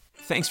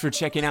Thanks for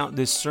checking out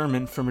this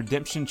sermon from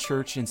Redemption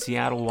Church in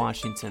Seattle,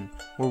 Washington,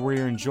 where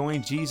we're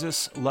enjoying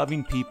Jesus,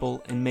 loving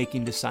people, and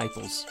making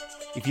disciples.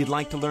 If you'd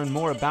like to learn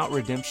more about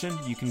Redemption,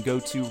 you can go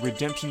to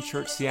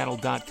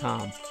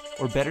redemptionchurchseattle.com,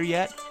 or better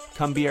yet,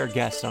 come be our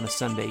guest on a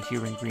Sunday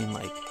here in Green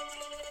Lake.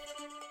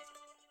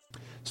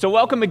 So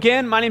welcome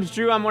again. My name's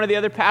Drew. I'm one of the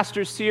other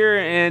pastors here,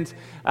 and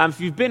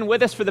if you've been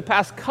with us for the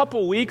past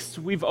couple weeks,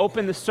 we've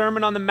opened the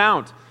Sermon on the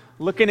Mount,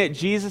 looking at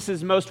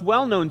Jesus' most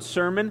well-known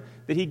sermon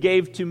that he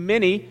gave to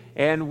many,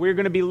 and we're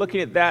going to be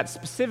looking at that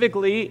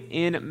specifically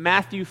in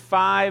Matthew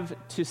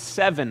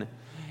 5-7.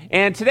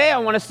 And today I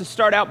want us to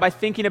start out by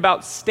thinking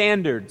about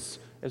standards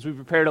as we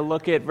prepare to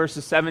look at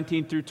verses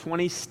 17 through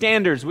 20.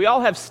 Standards. We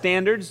all have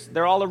standards.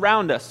 They're all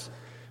around us.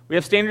 We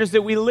have standards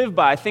that we live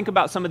by. Think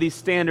about some of these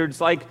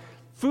standards like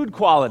food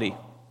quality.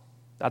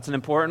 That's an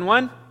important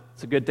one.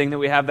 It's a good thing that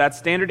we have that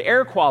standard.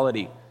 Air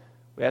quality.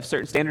 We have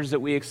certain standards that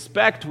we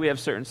expect. We have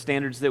certain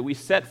standards that we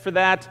set for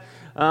that.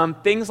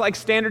 Things like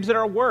standards at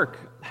our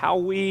work, how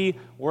we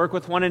work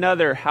with one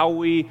another, how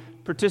we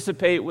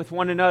participate with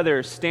one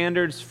another,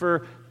 standards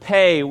for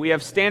pay. We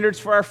have standards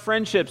for our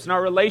friendships and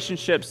our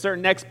relationships,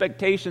 certain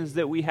expectations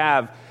that we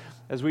have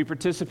as we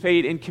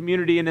participate in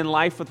community and in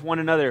life with one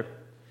another.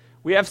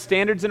 We have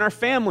standards in our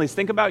families.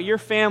 Think about your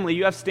family.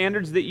 You have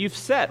standards that you've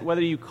set,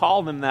 whether you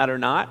call them that or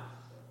not.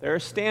 There are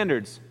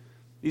standards,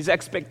 these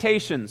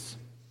expectations.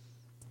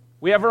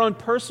 We have our own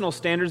personal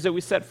standards that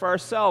we set for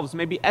ourselves,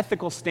 maybe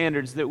ethical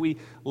standards that we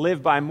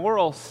live by,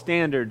 moral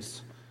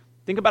standards.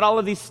 Think about all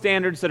of these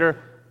standards that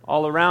are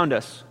all around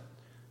us.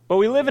 But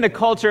we live in a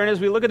culture, and as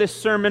we look at this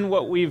sermon,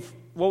 what we've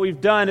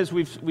done is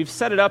we've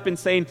set it up in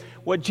saying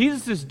what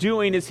Jesus is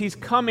doing is he's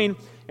coming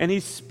and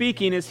he's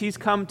speaking as he's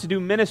come to do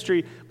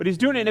ministry, but he's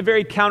doing it in a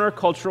very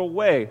countercultural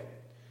way.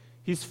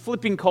 He's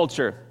flipping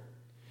culture.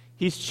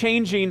 He's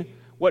changing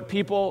what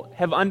people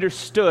have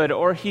understood,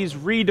 or he's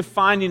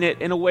redefining it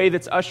in a way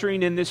that's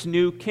ushering in this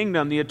new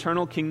kingdom, the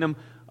eternal kingdom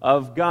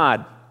of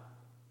God.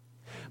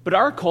 But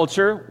our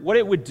culture, what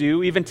it would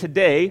do, even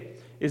today,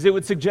 is it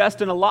would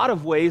suggest in a lot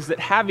of ways that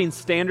having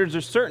standards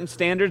or certain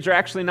standards are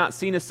actually not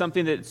seen as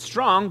something that's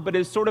strong, but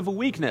as sort of a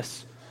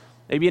weakness,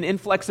 maybe an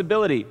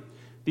inflexibility.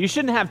 That you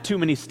shouldn't have too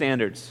many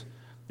standards.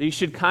 That you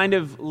should kind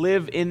of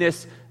live in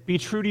this be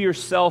true to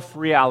yourself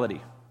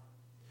reality.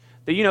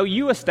 That,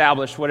 you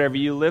establish whatever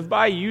you live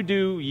by, you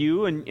do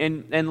you,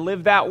 and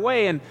live that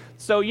way. And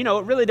so,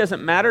 it really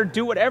doesn't matter.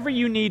 Do whatever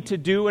you need to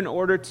do in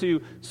order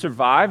to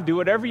survive. Do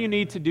whatever you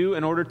need to do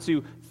in order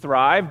to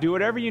thrive. Do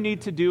whatever you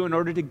need to do in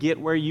order to get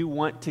where you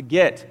want to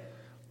get.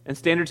 And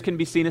standards can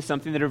be seen as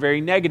something that are very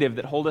negative,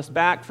 that hold us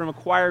back from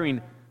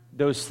acquiring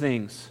those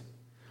things.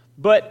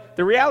 But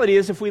the reality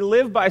is, if we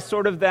live by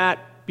sort of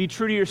that be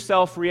true to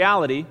yourself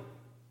reality,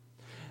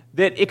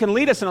 that it can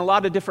lead us in a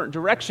lot of different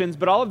directions,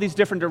 but all of these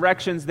different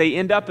directions, they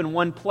end up in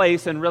one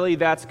place, and really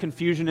that's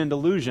confusion and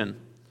delusion.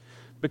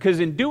 Because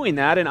in doing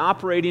that, and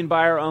operating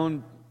by our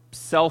own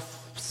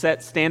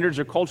self-set standards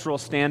or cultural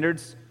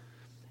standards,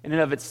 in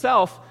and of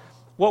itself,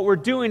 what we're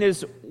doing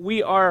is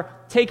we are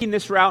taking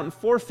this route and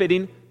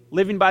forfeiting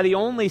living by the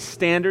only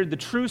standard, the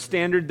true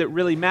standard that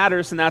really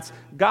matters, and that's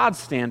God's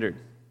standard.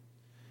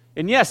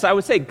 And yes, I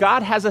would say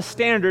God has a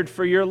standard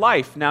for your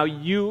life. Now,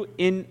 you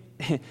in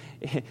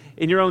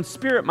your own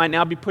spirit might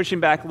now be pushing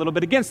back a little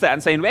bit against that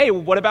and saying, hey,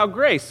 what about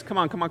grace? Come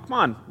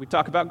on. We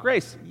talk about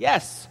grace.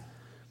 Yes.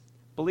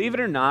 Believe it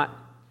or not,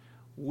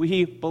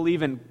 we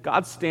believe in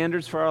God's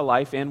standards for our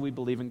life, and we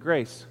believe in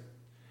grace.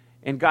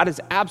 And God has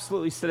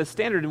absolutely set a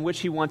standard in which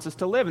he wants us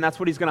to live, and that's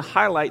what he's going to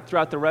highlight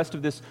throughout the rest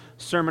of this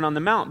Sermon on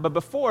the Mount. But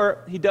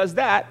before he does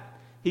that,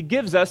 he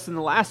gives us, in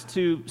the last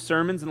two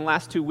sermons, in the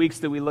last 2 weeks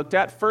that we looked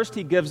at, first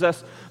he gives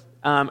us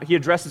he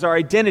addresses our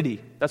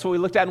identity. That's what we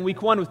looked at in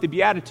week 1 with the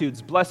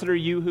Beatitudes. Blessed are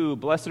you who,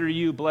 blessed are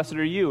you, blessed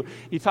are you.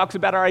 He talks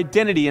about our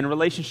identity in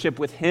relationship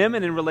with him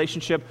and in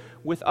relationship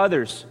with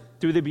others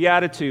through the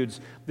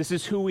Beatitudes. This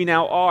is who we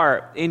now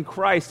are in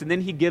Christ. And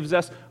then he gives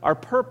us our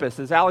purpose,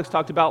 as Alex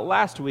talked about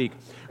last week.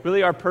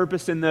 Really our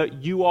purpose in the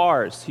you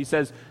are's. He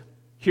says,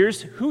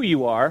 here's who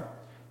you are,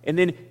 and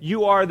then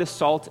you are the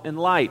salt and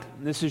light.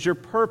 And this is your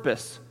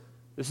purpose.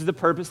 This is the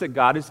purpose that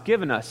God has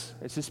given us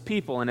as his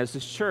people and as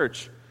his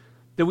church.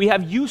 That we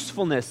have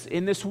usefulness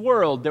in this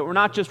world, that we're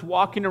not just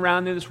walking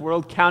around in this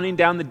world counting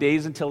down the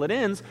days until it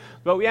ends,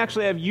 but we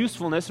actually have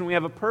usefulness and we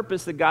have a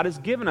purpose that God has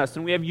given us,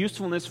 and we have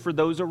usefulness for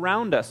those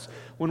around us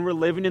when we're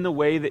living in the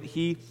way that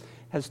he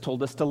has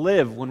told us to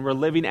live, when we're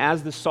living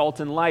as the salt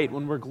and light,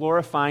 when we're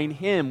glorifying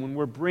him, when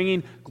we're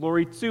bringing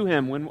glory to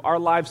him, when our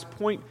lives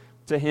point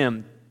to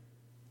him,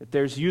 that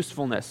there's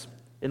usefulness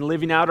in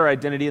living out our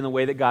identity in the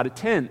way that God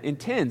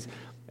intends.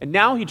 And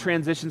now he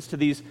transitions to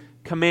these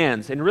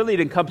commands, and really it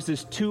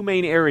encompasses 2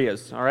 main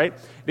areas, all right?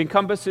 It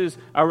encompasses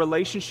our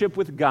relationship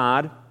with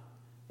God,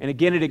 and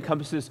again, it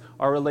encompasses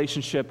our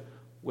relationship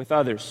with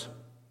others.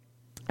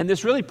 And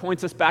this really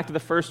points us back to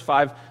the first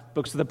 5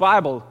 books of the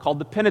Bible, called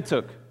the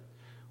Pentateuch,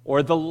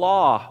 or the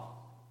Law.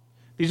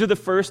 These are the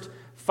first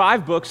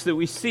 5 books that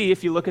we see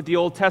if you look at the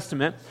Old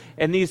Testament,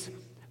 and these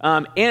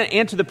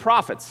and to the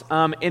prophets.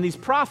 And these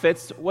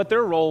prophets, what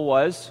their role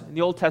was, in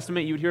the Old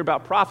Testament you would hear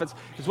about prophets,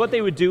 is what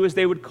they would do is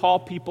they would call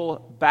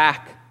people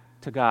back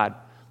to God.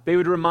 They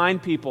would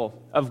remind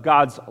people of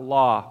God's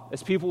law.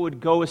 As people would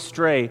go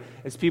astray,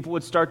 as people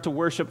would start to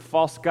worship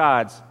false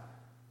gods,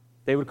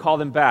 they would call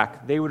them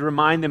back. They would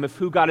remind them of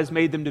who God has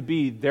made them to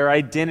be, their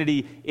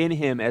identity in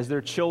Him as their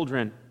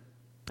children,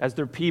 as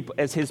their people,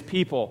 as His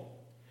people,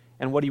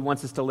 and what He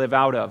wants us to live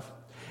out of.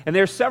 And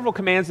there are several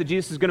commands that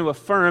Jesus is going to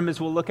affirm, as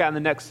we'll look at in the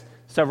next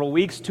several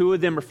weeks. 2 of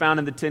them are found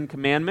in the 10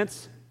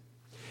 Commandments.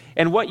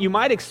 And what you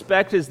might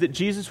expect is that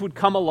Jesus would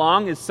come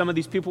along, as some of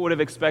these people would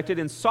have expected,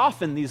 and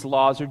soften these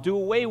laws or do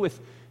away with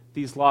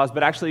these laws,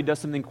 but actually He does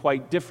something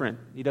quite different.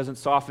 He doesn't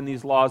soften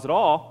these laws at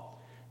all.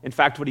 In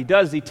fact, what He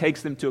does, He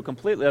takes them to a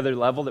completely other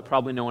level that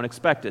probably no one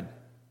expected.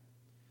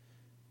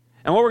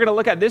 And what we're going to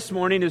look at this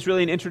morning is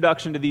really an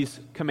introduction to these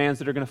commands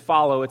that are going to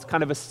follow. It's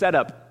kind of a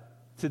setup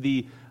to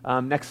the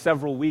next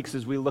several weeks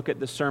as we look at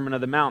the Sermon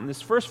on the Mount. And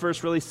this first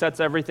verse really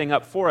sets everything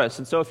up for us.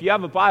 And so if you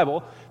have a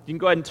Bible, you can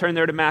go ahead and turn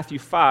there to Matthew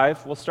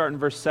 5. We'll start in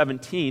verse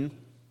 17.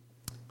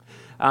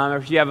 Or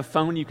if you have a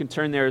phone, you can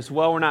turn there as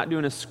well. We're not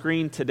doing a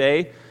screen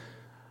today.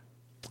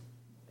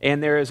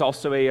 And there is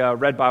also a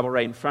red Bible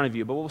right in front of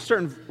you. But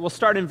we'll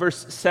start in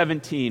verse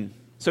 17.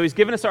 So He's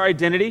given us our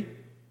identity.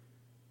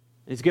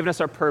 He's given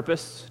us our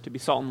purpose to be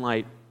salt and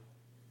light.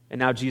 And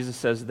now Jesus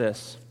says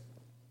this: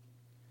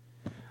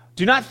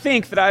 "Do not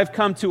think that I have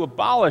come to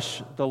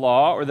abolish the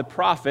law or the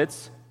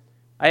prophets.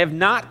 I have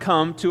not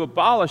come to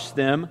abolish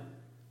them,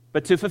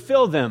 but to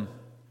fulfill them."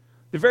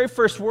 The very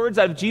first words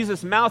out of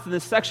Jesus' mouth in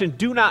this section,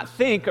 "do not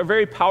think," are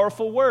very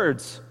powerful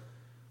words.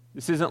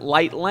 This isn't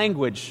light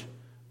language.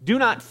 Do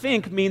not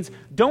think means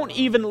don't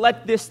even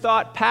let this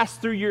thought pass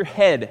through your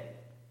head.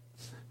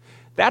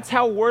 That's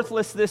how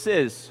worthless this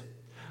is.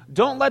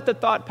 Don't let the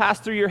thought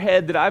pass through your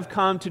head that I've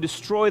come to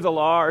destroy the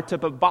law or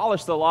to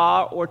abolish the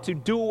law or to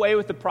do away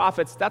with the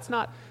prophets. It's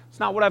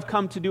not what I've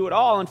come to do at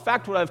all. In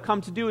fact, what I've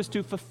come to do is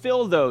to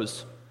fulfill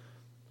those.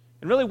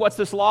 And really, what's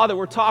this law that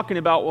we're talking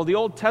about? Well, the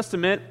Old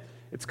Testament,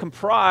 it's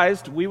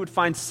comprised, we would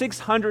find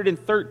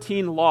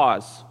 613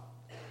 laws.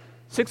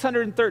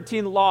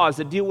 613 laws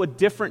that deal with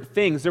different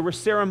things. There were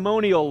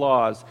ceremonial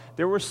laws.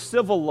 There were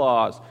civil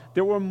laws.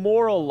 There were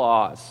moral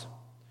laws.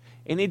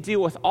 And they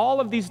deal with all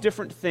of these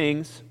different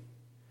things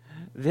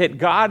that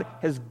God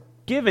has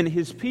given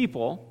His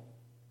people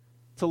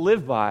to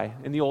live by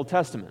in the Old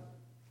Testament,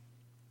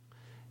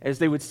 as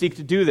they would seek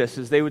to do this,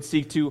 as they would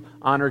seek to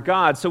honor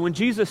God. So when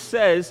Jesus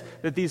says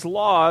that these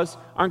laws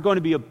aren't going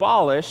to be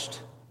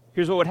abolished,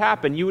 here's what would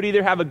happen. You would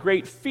either have a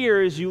great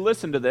fear as you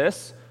listen to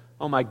this.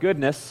 Oh my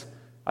goodness,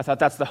 I thought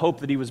that's the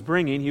hope that He was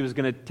bringing. He was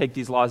going to take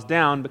these laws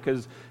down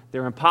because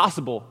they're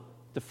impossible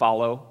to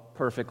follow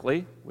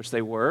perfectly, which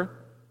they were.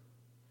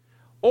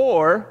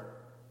 Or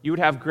you would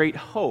have great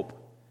hope.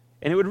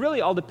 And it would really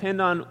all depend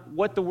on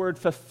what the word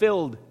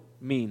fulfilled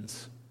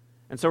means.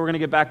 And so we're going to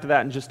get back to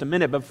that in just a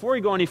minute. But before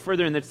we go any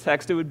further in this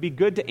text, it would be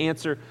good to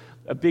answer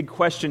a big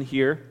question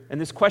here.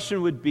 And this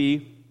question would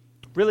be,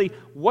 really,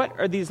 what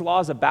are these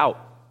laws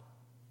about?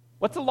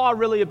 What's the law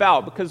really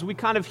about? Because we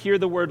kind of hear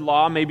the word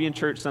law, maybe in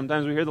church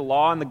sometimes. We hear the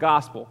law and the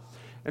gospel.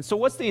 And so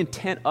what's the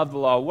intent of the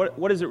law?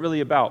 What is it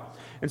really about?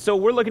 And so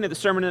we're looking at the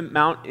Sermon on the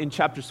Mount in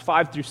chapters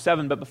 5 through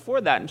 7. But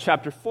before that, in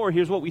chapter 4,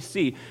 here's what we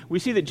see. We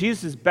see that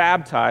Jesus is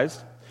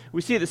baptized.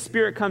 We see that the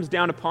Spirit comes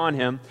down upon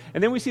Him,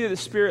 and then we see that the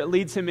Spirit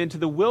leads Him into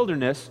the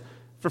wilderness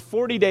for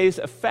 40 days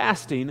of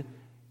fasting,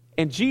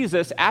 and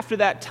Jesus, after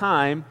that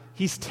time,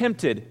 He's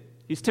tempted.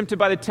 He's tempted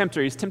by the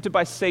tempter. He's tempted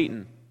by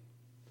Satan.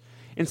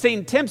 And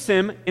Satan tempts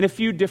Him in a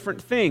few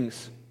different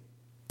things.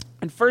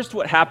 And first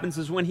what happens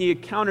is when He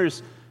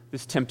encounters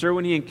this tempter,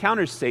 when He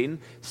encounters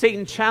Satan,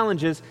 Satan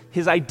challenges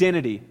His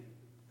identity,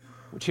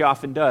 which He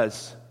often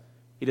does.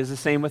 He does the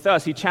same with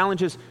us. He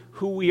challenges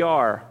who we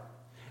are.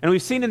 And we've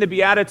seen in the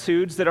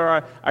Beatitudes that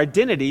our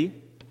identity,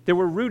 that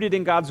we're rooted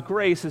in God's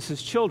grace as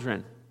His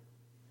children.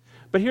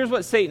 But here's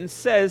what Satan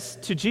says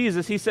to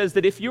Jesus. He says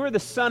that if you are the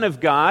Son of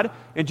God,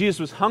 and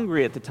Jesus was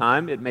hungry at the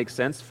time, it makes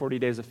sense, 40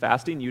 days of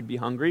fasting, you'd be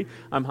hungry.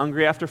 I'm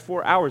hungry after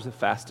 4 hours of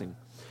fasting.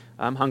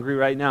 I'm hungry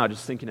right now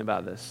just thinking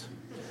about this.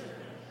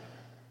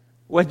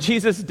 What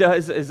Jesus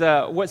does is,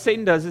 what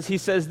Satan does is he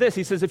says this.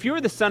 He says, if you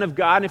are the Son of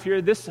God, and if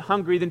you're this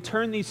hungry, then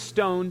turn these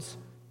stones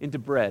into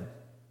bread.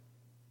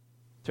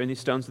 Turn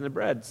these stones into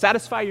bread.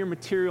 Satisfy your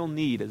material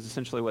need is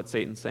essentially what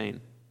Satan's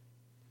saying.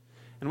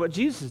 And what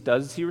Jesus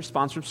does is He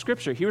responds from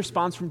Scripture. He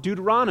responds from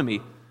Deuteronomy,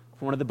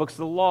 from one of the books of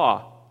the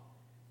law.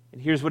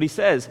 And here's what He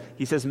says.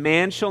 He says,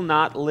 man shall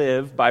not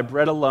live by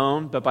bread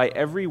alone, but by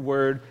every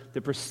word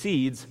that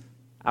proceeds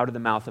out of the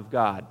mouth of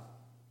God.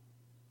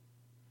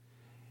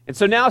 And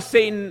so now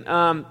Satan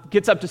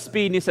gets up to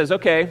speed and he says,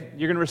 okay,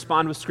 you're going to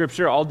respond with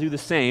Scripture. I'll do the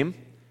same.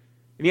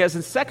 And he has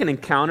his second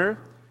encounter.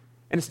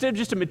 And instead of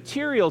just a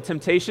material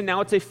temptation,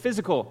 now it's a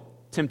physical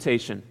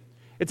temptation.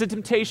 It's a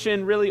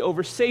temptation really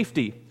over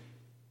safety.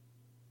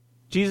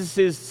 Jesus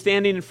is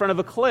standing in front of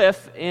a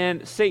cliff,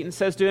 and Satan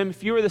says to him,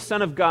 if you are the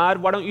Son of God,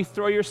 why don't you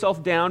throw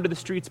yourself down to the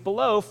streets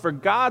below? For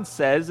God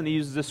says, and he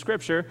uses the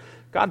scripture,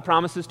 God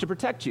promises to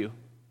protect you.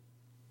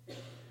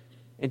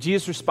 And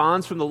Jesus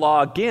responds from the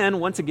law again,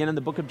 once again in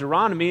the book of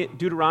Deuteronomy,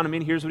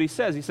 and here's what he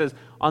says. He says,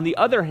 on the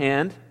other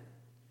hand,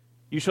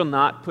 you shall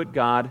not put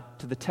God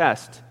to the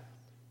test.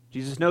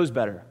 Jesus knows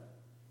better.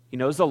 He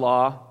knows the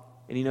law,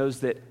 and he knows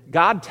that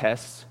God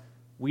tests,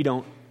 we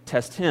don't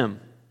test him.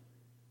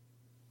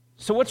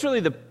 So what's really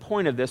the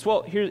point of this?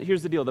 Well,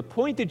 here's the deal. The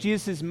point that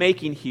Jesus is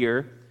making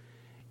here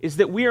is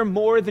that we are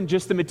more than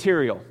just the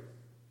material.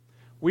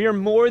 We are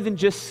more than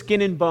just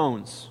skin and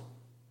bones.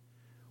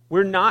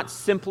 We're not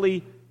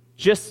simply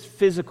just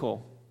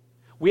physical.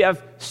 We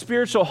have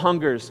spiritual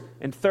hungers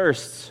and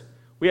thirsts.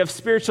 We have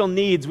spiritual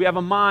needs. We have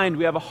a mind.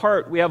 We have a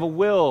heart. We have a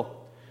will.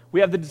 We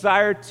have the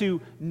desire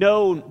to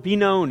know, be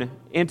known,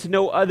 and to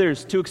know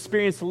others, to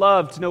experience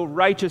love, to know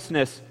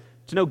righteousness,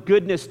 to know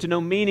goodness, to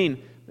know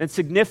meaning and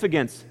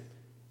significance.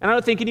 And I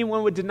don't think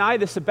anyone would deny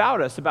this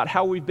about us, about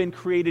how we've been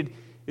created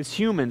as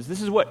humans.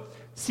 This is what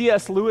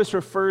C.S. Lewis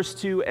refers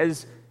to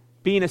as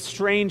being a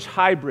strange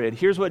hybrid.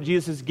 Here's what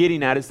Jesus is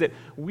getting at, is that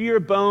we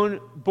are born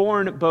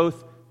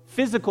both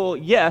physical,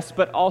 yes,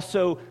 but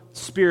also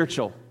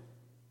spiritual.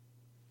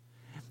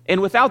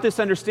 And without this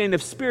understanding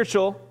of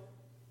spiritual,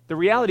 the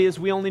reality is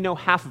we only know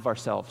half of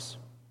ourselves,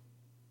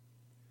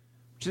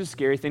 which is a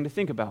scary thing to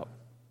think about.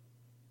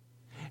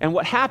 And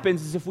what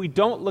happens is if we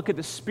don't look at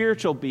the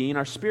spiritual being,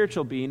 our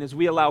spiritual being, is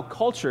we allow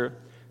culture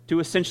to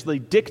essentially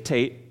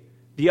dictate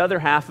the other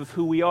half of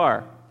who we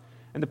are.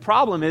 And the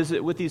problem is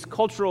that with these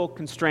cultural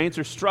constraints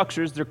or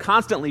structures, they're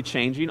constantly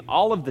changing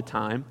all of the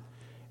time.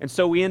 And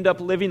so we end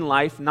up living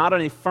life not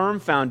on a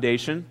firm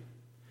foundation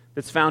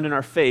that's found in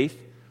our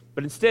faith,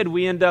 but instead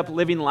we end up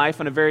living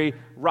life on a very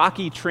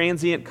rocky,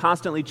 transient,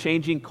 constantly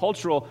changing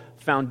cultural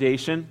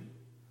foundation,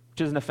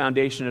 which isn't a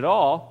foundation at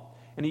all,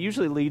 and it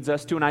usually leads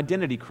us to an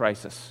identity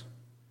crisis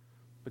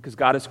because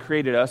God has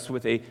created us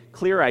with a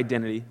clear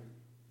identity,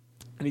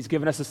 and He's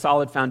given us a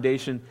solid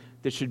foundation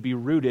that should be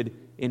rooted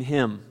in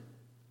Him.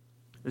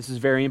 This is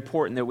very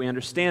important that we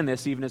understand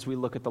this even as we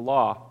look at the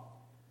law,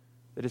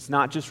 that it's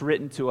not just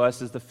written to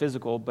us as the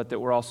physical, but that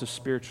we're also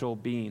spiritual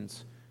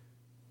beings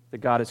that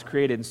God has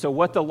created. And so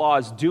what the law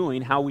is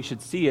doing, how we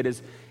should see it,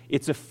 is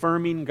it's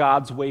affirming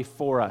God's way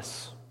for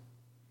us.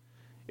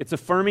 It's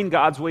affirming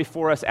God's way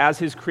for us as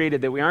His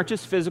created, that we aren't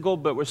just physical,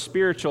 but we're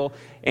spiritual,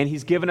 and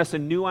He's given us a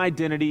new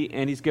identity,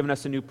 and He's given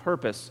us a new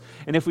purpose.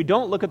 And if we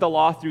don't look at the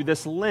law through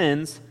this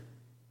lens,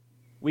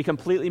 we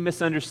completely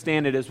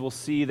misunderstand it, as we'll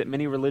see that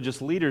many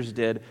religious leaders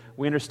did.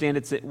 We'll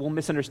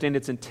misunderstand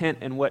its intent,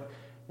 and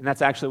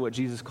that's actually what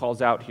Jesus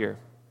calls out here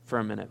for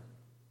a minute.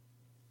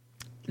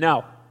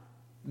 Now,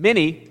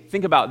 many,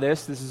 think about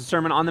this. This is a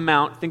Sermon on the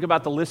Mount. Think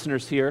about the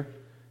listeners here.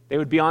 They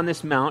would be on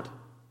this mount.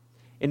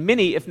 And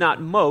many, if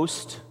not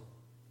most,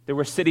 that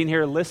were sitting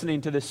here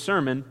listening to this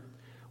sermon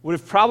would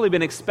have probably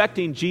been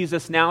expecting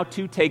Jesus now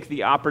to take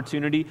the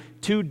opportunity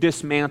to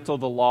dismantle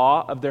the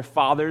law of their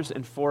fathers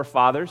and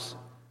forefathers.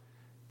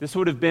 This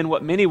would have been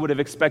what many would have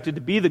expected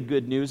to be the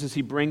good news as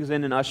He brings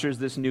in and ushers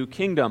this new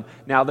kingdom.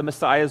 Now the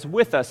Messiah is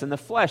with us in the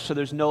flesh, so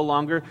there's no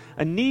longer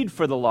a need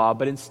for the law.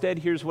 But instead,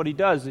 here's what He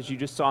does. As you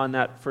just saw in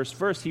that first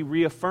verse, He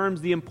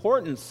reaffirms the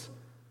importance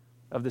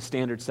of the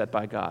standard set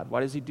by God.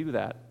 Why does He do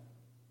that?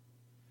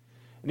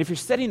 And if you're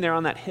sitting there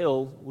on that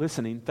hill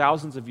listening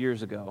thousands of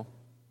years ago,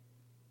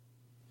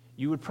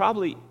 you would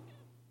probably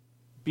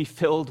be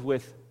filled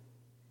with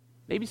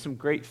maybe some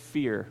great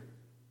fear.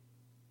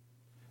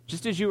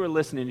 Just as you were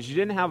listening, as you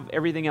didn't have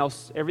everything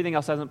else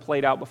hasn't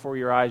played out before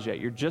your eyes yet.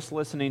 You're just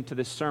listening to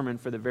this sermon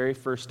for the very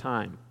first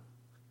time.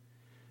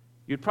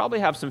 You'd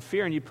probably have some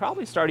fear, and you'd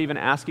probably start even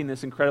asking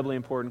this incredibly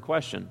important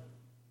question.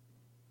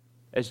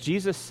 As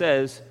Jesus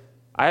says,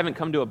 I haven't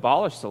come to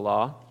abolish the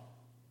law,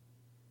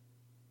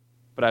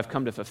 but I've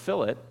come to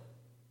fulfill it.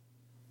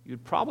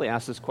 You'd probably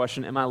ask this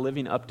question, am I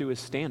living up to His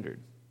standard?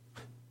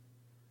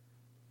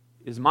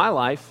 Is my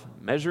life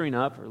measuring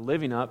up or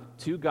living up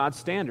to God's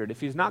standard?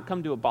 If He's not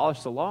come to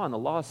abolish the law and the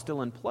law is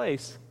still in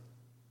place,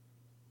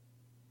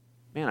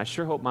 man, I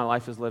sure hope my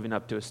life is living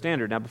up to a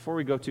standard. Now, before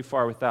we go too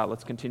far with that,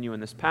 let's continue in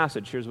this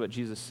passage. Here's what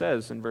Jesus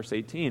says in verse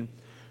 18.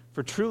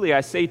 For truly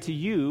I say to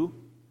you,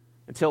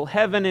 until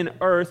heaven and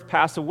earth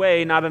pass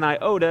away, not an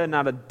iota,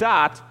 not a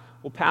dot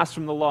will pass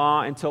from the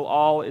law until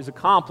all is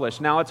accomplished.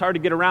 Now, it's hard to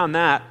get around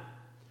that.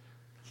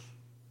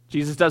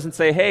 Jesus doesn't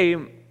say, hey,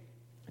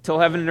 until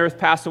heaven and earth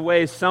pass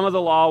away, some of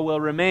the law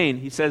will remain.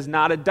 He says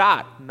not a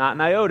dot, not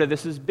an iota.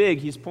 This is big.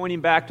 He's pointing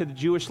back to the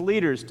Jewish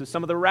leaders, to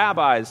some of the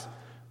rabbis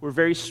who were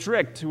very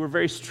strict, who were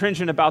very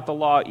stringent about the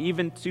law,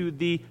 even to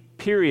the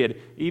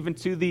period, even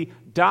to the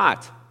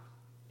dot.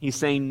 He's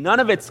saying none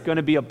of it's going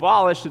to be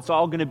abolished. It's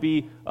all going to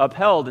be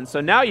upheld. And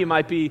so now you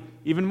might be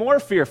even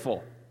more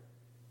fearful.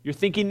 You're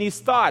thinking these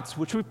thoughts,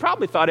 which we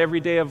probably thought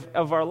every day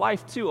of our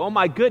life too. Oh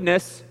my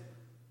goodness.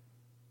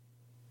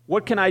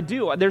 What can I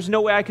do? There's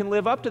no way I can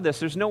live up to this.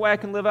 There's no way I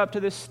can live up to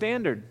this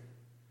standard.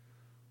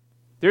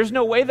 There's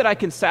no way that I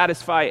can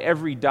satisfy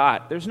every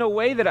dot. There's no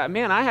way that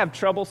I have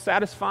trouble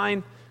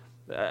satisfying.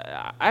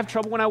 I have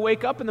trouble when I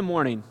wake up in the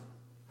morning.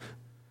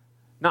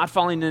 not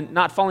falling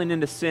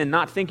into sin,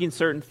 not thinking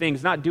certain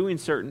things, not doing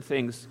certain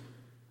things.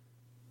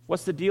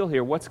 What's the deal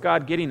here? What's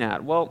God getting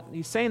at? Well,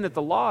 he's saying that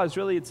the law is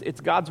really,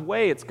 it's God's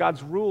way, it's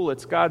God's rule,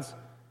 it's God's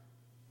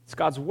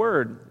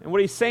word. And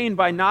what he's saying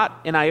by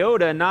not an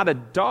iota, not a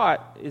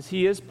dot, is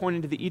he is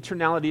pointing to the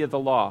eternality of the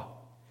law.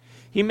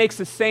 He makes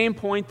the same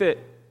point that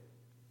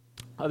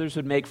others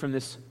would make from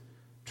this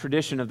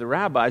tradition of the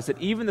rabbis, that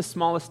even the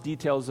smallest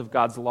details of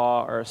God's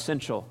law are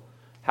essential.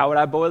 How would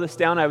I boil this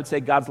down? I would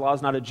say God's law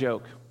is not a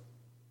joke.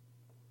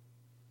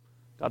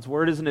 God's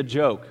word isn't a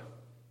joke.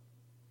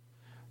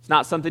 It's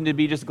not something to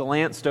be just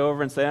glanced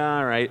over and say,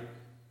 all right,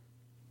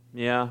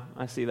 yeah,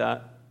 I see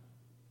that.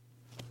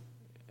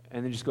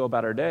 And then just go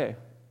about our day.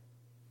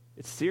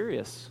 It's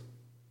serious.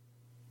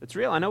 It's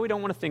real. I know we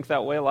don't want to think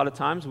that way a lot of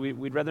times.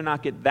 We'd rather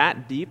not get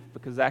that deep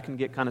because that can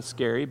get kind of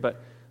scary.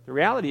 But the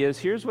reality is,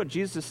 here's what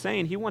Jesus is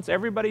saying. He wants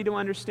everybody to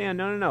understand,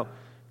 no.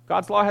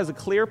 God's law has a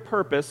clear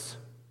purpose.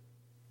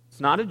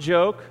 It's not a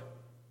joke.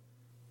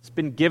 It's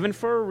been given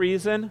for a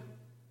reason.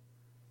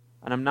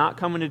 And I'm not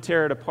coming to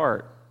tear it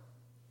apart.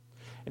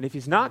 And if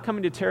he's not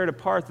coming to tear it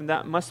apart, then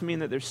that must mean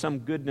that there's some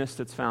goodness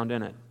that's found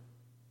in it.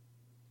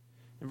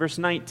 In verse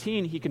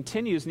 19, he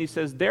continues and he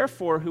says,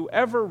 therefore,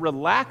 whoever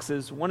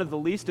relaxes one of the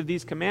least of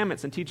these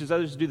commandments and teaches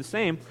others to do the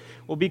same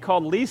will be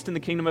called least in the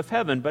kingdom of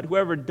heaven. But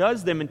whoever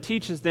does them and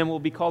teaches them will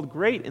be called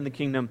great in the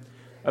kingdom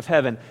of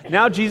heaven.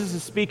 Now Jesus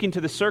is speaking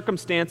to the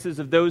circumstances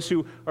of those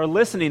who are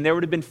listening. There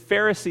would have been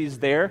Pharisees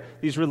there,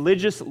 these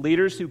religious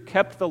leaders who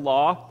kept the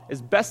law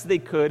as best they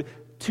could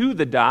to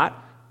the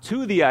dot,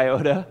 to the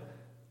iota.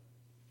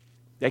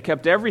 They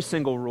kept every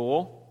single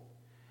rule.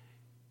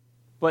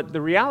 But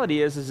the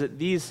reality is that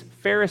these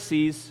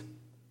Pharisees,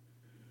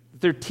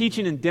 they're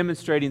teaching and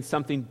demonstrating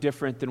something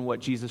different than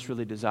what Jesus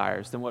really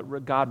desires, than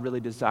what God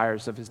really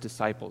desires of his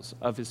disciples,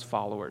 of his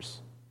followers.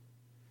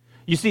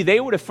 You see, they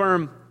would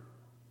affirm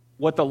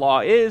what the law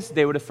is,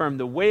 they would affirm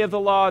the way of the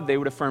law, they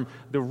would affirm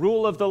the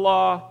rule of the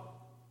law,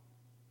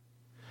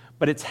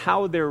 but it's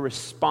how they're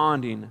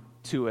responding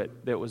to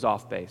it that was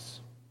off base.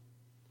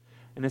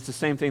 And it's the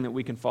same thing that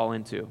we can fall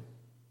into.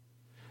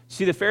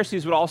 See, the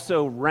Pharisees would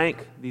also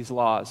rank these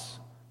laws.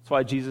 That's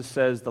why Jesus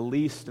says the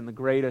least and the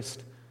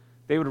greatest.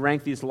 They would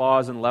rank these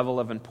laws in level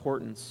of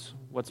importance.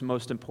 What's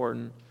most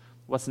important,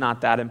 what's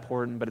not that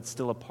important, but it's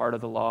still a part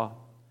of the law.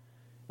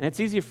 And it's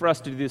easy for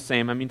us to do the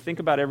same. I mean, think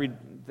about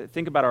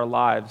our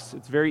lives.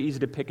 It's very easy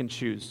to pick and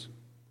choose.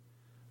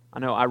 I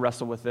know I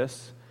wrestle with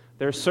this.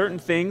 There are certain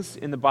things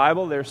in the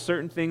Bible, there are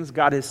certain things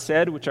God has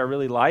said which I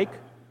really like.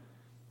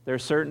 There are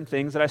certain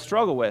things that I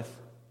struggle with.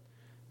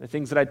 The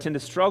things that I tend to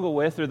struggle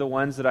with are the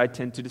ones that I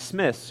tend to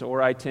dismiss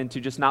or I tend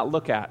to just not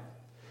look at.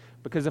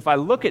 Because if I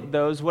look at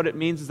those, what it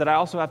means is that I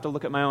also have to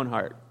look at my own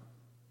heart.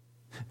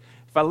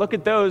 If I look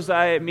at those,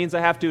 it means I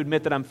have to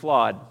admit that I'm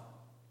flawed.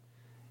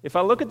 If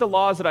I look at the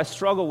laws that I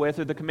struggle with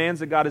or the commands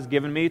that God has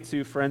given me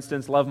to, for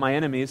instance, love my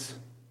enemies,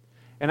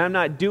 and I'm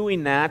not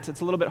doing that,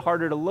 it's a little bit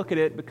harder to look at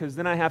it because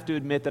then I have to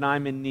admit that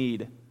I'm in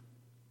need.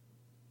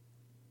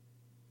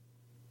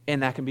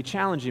 And that can be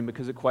challenging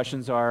because it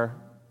questions our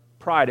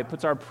pride. It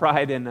puts our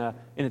pride in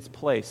its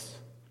place.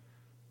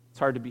 It's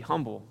hard to be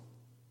humble.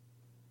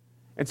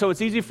 And so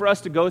it's easy for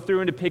us to go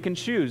through and to pick and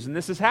choose. And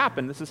this has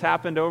happened. This has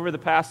happened over the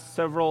past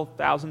several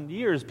thousand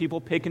years.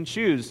 People pick and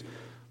choose.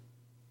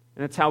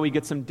 And it's how we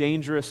get some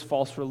dangerous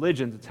false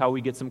religions. It's how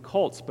we get some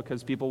cults,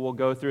 because people will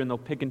go through and they'll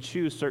pick and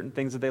choose certain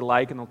things that they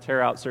like and they'll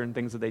tear out certain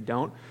things that they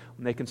don't.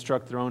 And they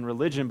construct their own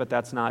religion, but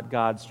that's not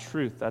God's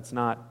truth. That's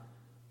not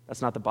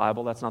the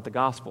Bible. That's not the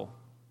gospel.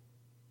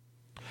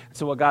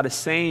 So what God is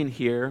saying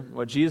here,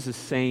 what Jesus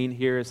is saying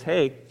here is,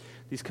 hey,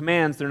 these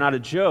commands, they're not a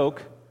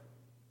joke,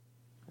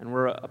 and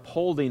we're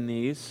upholding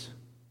these.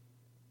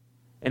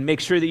 And make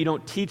sure that you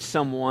don't teach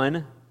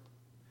someone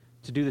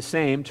to do the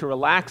same, to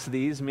relax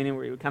these, meaning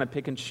we kind of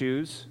pick and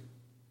choose.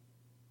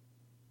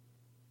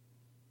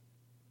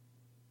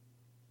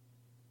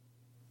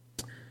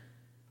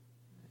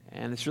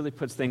 And this really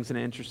puts things in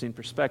an interesting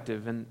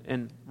perspective.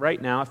 And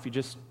right now, if you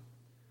just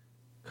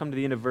come to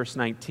the end of verse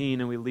 19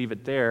 and we leave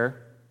it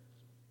there,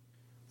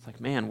 it's like,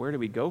 man, where do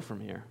we go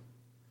from here?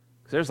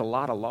 Because there's a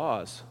lot of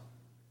laws.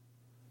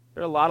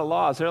 There are a lot of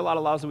laws. There are a lot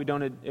of laws that we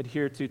don't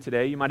adhere to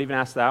today. You might even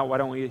ask that, why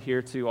don't we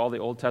adhere to all the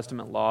Old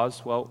Testament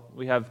laws? Well,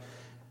 we have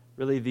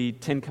really the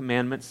 10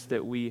 Commandments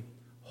that we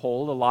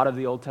hold. A lot of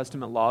the Old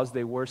Testament laws,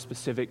 they were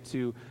specific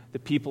to the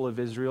people of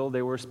Israel.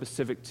 They were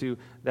specific to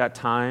that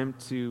time,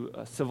 to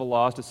civil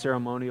laws, to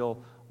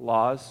ceremonial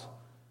laws.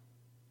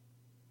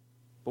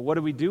 But what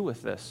do we do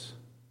with this?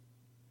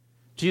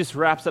 Jesus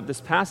wraps up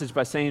this passage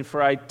by saying,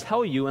 for I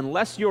tell you,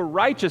 unless your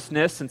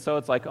righteousness, and so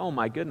it's like, oh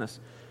my goodness,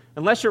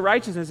 unless your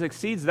righteousness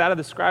exceeds that of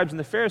the scribes and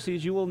the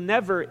Pharisees, you will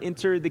never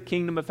enter the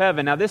kingdom of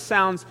heaven. Now this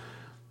sounds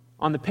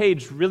on the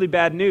page really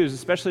bad news,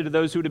 especially to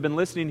those who would have been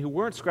listening who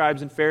weren't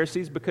scribes and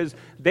Pharisees, because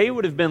they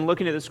would have been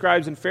looking at the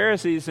scribes and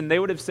Pharisees and they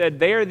would have said,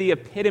 they are the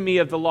epitome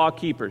of the law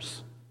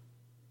keepers.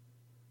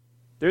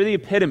 They're the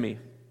epitome.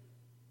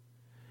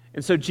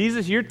 And so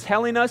Jesus, you're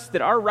telling us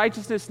that our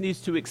righteousness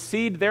needs to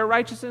exceed their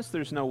righteousness?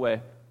 There's no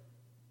way.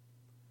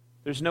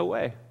 There's no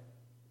way.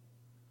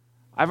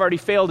 I've already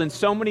failed in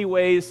so many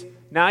ways.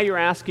 Now you're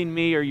asking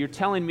me, or you're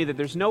telling me that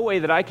there's no way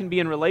that I can be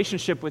in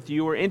relationship with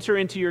you or enter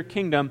into your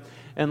kingdom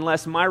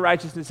unless my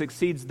righteousness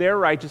exceeds their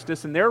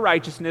righteousness, and their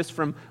righteousness,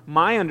 from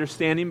my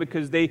understanding,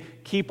 because they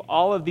keep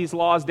all of these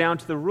laws down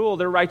to the rule,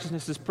 their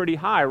righteousness is pretty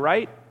high,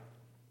 right?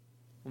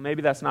 Well,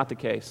 maybe that's not the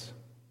case.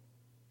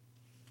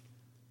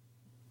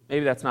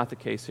 Maybe that's not the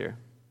case here.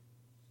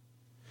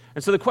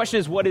 And so the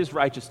question is, what is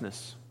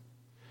righteousness?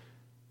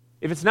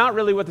 If it's not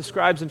really what the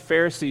scribes and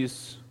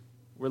Pharisees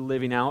were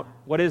living out,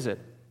 what is it?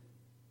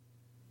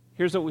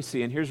 Here's what we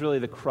see, and here's really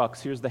the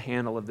crux. Here's the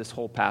handle of this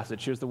whole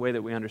passage. Here's the way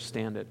that we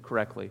understand it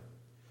correctly.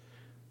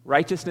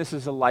 Righteousness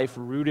is a life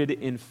rooted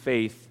in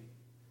faith,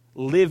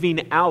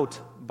 living out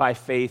by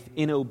faith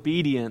in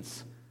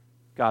obedience,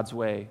 God's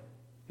way,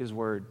 His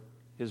word,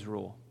 His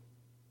rule.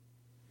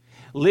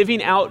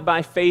 Living out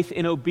by faith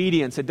in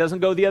obedience. It doesn't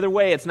go the other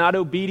way. It's not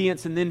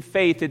obedience and then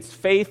faith. It's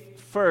faith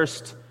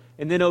first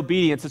and then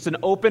obedience. It's an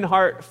open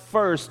heart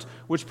first,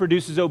 which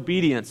produces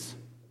obedience.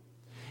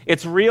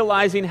 It's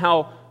realizing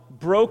how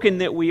broken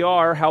that we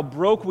are, how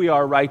broke we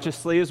are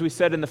righteously, as we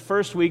said in the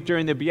first week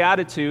during the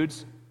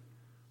Beatitudes.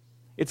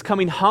 It's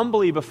coming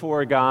humbly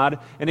before God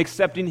and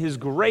accepting His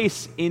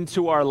grace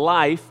into our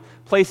life,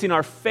 placing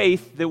our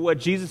faith that what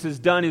Jesus has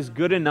done is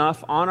good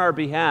enough on our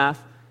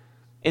behalf.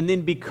 And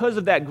then because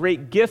of that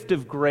great gift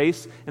of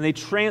grace and a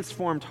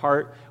transformed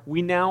heart,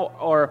 we now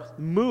are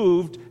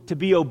moved to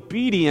be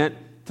obedient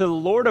to the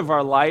Lord of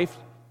our life,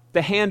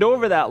 to hand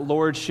over that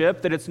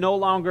lordship, that it's no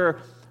longer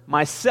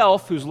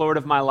myself who's Lord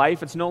of my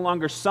life, it's no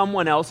longer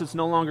someone else, it's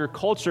no longer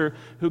culture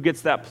who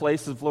gets that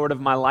place as Lord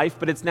of my life,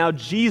 but it's now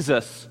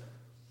Jesus.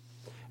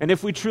 And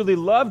if we truly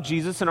love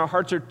Jesus and our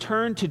hearts are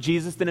turned to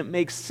Jesus, then it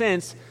makes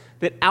sense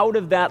that out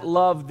of that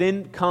love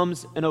then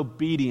comes an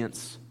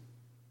obedience.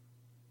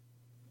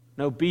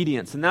 An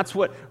obedience. And that's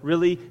what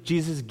really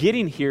Jesus is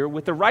getting here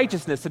with the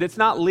righteousness, that it's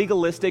not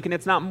legalistic and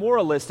it's not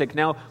moralistic.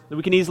 Now,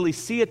 we can easily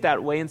see it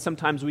that way, and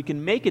sometimes we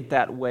can make it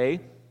that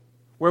way,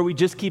 where we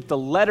just keep the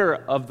letter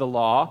of the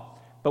law,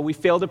 but we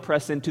fail to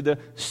press into the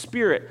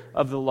spirit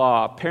of the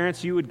law.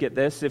 Parents, you would get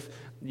this if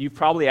you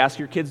probably ask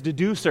your kids to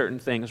do certain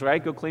things,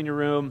 right? Go clean your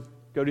room,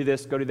 go do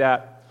this, go do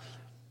that.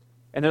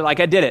 And they're like,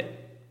 I did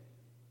it.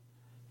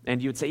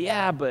 And you would say,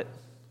 yeah, but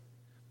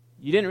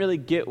you didn't really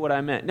get what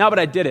I meant. No, but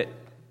I did it.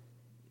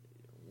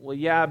 Well,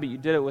 yeah, but you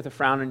did it with a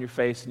frown on your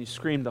face and you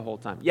screamed the whole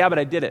time. Yeah, but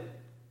I did it.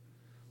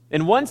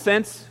 In one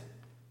sense,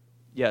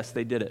 yes,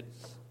 they did it.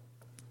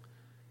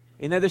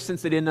 In the other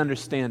sense, they didn't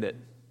understand it.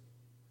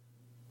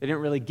 They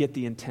didn't really get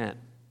the intent.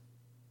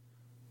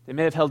 They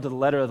may have held to the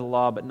letter of the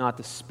law, but not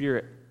the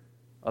spirit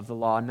of the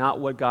law, not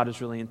what God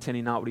is really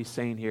intending, not what He's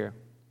saying here.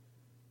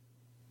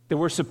 That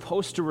we're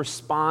supposed to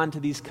respond to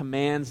these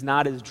commands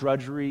not as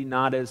drudgery,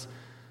 not as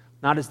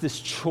this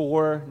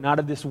chore, not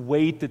of this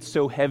weight that's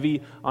so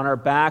heavy on our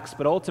backs,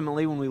 but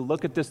ultimately when we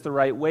look at this the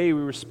right way,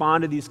 we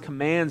respond to these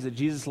commands that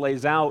Jesus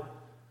lays out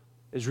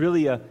as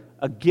really a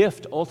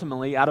gift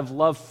ultimately out of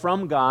love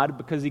from God,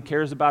 because He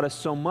cares about us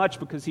so much,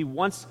 because He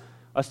wants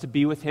us to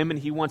be with Him and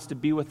He wants to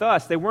be with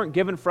us. They weren't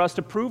given for us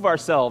to prove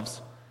ourselves.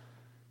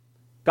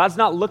 God's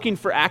not looking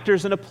for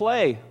actors in a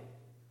play.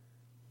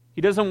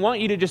 He doesn't want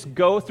you to just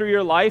go through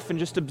your life and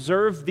just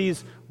observe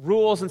these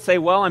rules and say,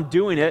 well, I'm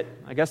doing it.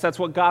 I guess that's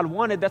what God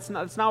wanted. That's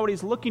not what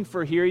He's looking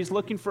for here. He's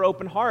looking for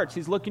open hearts.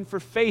 He's looking for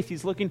faith.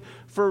 He's looking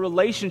for a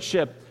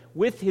relationship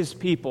with His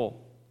people.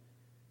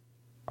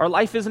 Our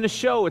life isn't a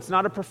show. It's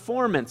not a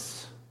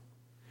performance.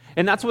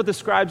 And that's what the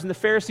scribes and the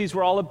Pharisees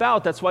were all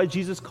about. That's why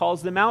Jesus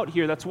calls them out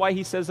here. That's why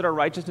He says that our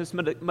righteousness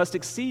must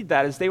exceed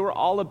that, as they were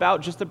all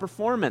about just the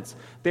performance.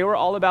 They were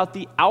all about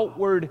the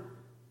outward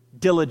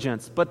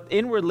diligence, but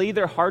inwardly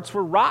their hearts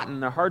were rotten.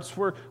 Their hearts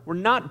were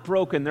not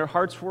broken. Their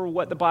hearts were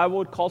what the Bible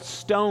would call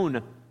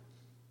stone,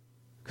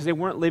 because they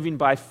weren't living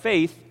by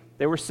faith.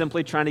 They were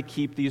simply trying to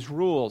keep these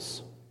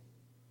rules.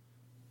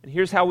 And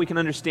here's how we can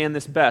understand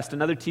this best.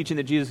 Another teaching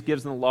that Jesus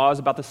gives in the law is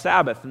about the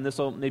Sabbath, and this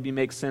will maybe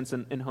make sense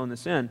and hone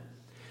this in.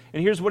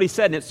 And here's what He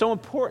said, and it's so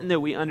important that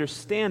we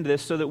understand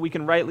this so that we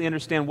can rightly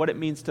understand what it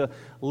means to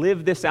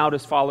live this out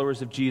as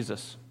followers of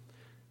Jesus.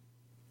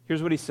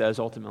 Here's what He says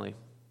ultimately,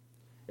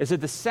 is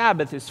that the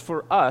Sabbath is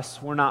for us,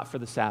 we're not for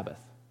the Sabbath.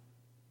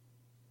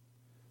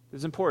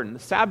 It's important.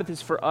 The Sabbath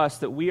is for us,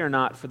 that we are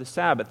not for the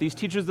Sabbath. These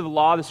teachers of the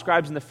law, the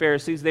scribes and the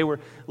Pharisees, they were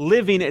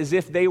living as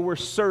if they were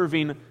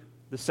serving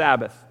the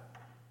Sabbath.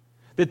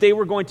 That they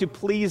were going to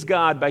please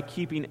God by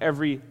keeping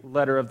every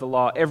letter of the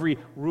law, every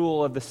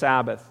rule of the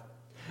Sabbath.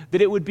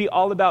 That it would be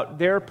all about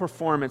their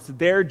performance,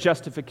 their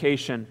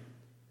justification.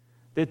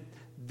 That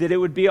it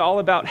would be all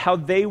about how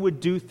they would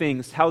do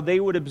things, how they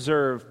would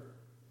observe,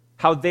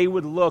 how they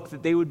would look,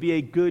 that they would be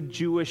a good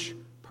Jewish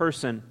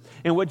person.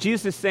 And what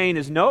Jesus is saying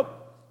is, nope,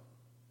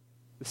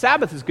 the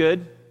Sabbath is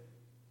good.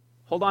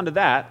 Hold on to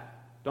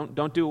that.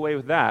 Don't do away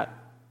with that.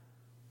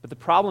 But the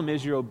problem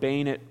is you're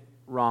obeying it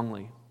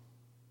wrongly.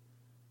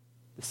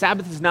 The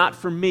Sabbath is not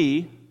for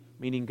me,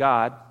 meaning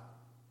God.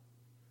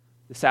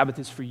 The Sabbath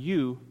is for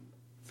you,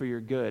 for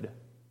your good.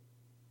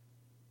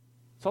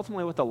 It's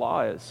ultimately what the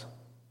law is.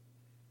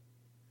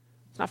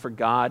 It's not for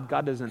God.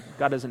 God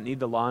doesn't need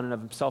the law in and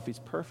of himself. He's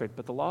perfect.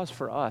 But the law is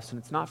for us, and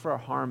it's not for our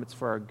harm, it's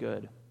for our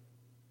good.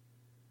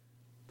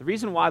 The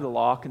reason why the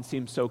law can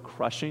seem so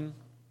crushing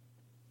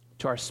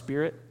to our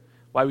spirit,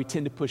 why we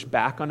tend to push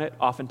back on it,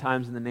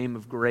 oftentimes in the name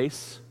of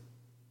grace,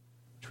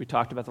 which we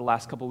talked about the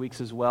last couple weeks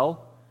as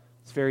well.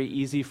 It's very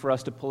easy for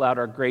us to pull out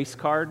our grace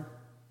card.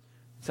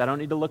 So I don't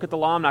need to look at the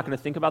law. I'm not going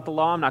to think about the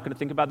law. I'm not going to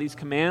think about these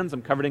commands.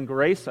 I'm covered in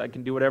grace. I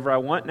can do whatever I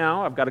want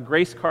now. I've got a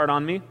grace card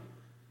on me.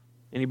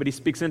 Anybody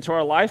speaks into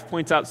our life,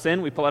 points out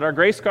sin, we pull out our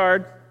grace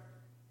card.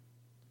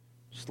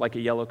 Just like a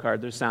yellow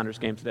card. There's Sounders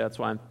game today. That's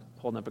why I'm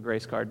holding up a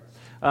grace card.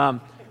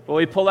 But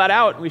we pull that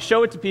out and we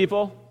show it to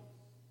people.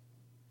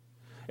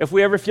 If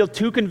we ever feel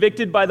too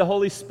convicted by the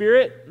Holy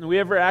Spirit, and we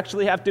ever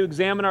actually have to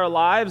examine our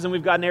lives, and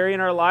we've got an area in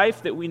our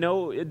life that we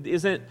know it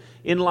isn't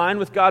in line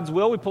with God's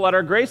will, we pull out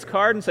our grace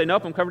card and say,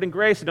 nope, I'm covered in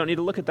grace. I don't need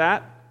to look at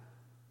that.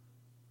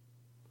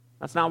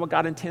 That's not what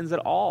God intends at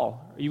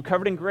all. Are you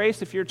covered in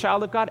grace if you're a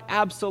child of God?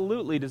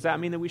 Absolutely. Does that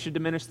mean that we should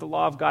diminish the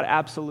law of God?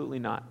 Absolutely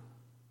not.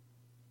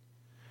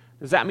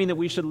 Does that mean that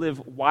we should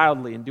live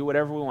wildly and do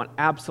whatever we want?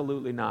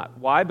 Absolutely not.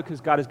 Why? Because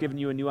God has given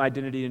you a new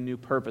identity and a new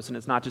purpose, and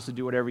it's not just to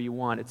do whatever you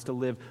want. It's to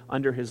live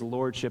under his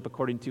lordship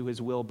according to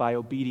his will by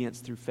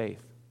obedience through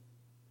faith.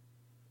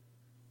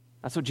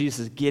 That's what Jesus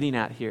is getting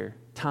at here,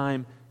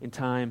 time and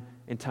time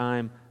and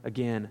time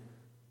again.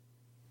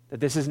 That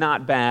this is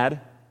not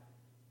bad,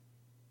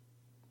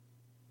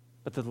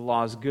 but that the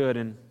law is good.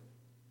 And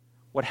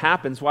what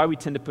happens, why we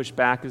tend to push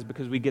back, is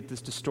because we get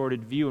this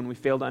distorted view and we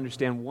fail to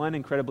understand one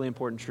incredibly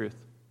important truth.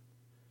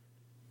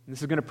 And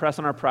this is going to press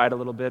on our pride a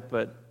little bit,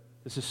 but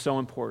this is so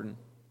important.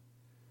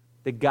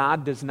 That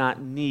God does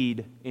not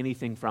need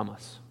anything from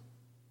us.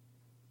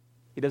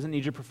 He doesn't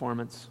need your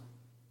performance.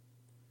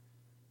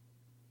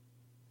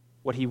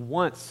 What he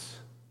wants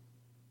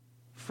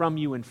from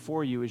you and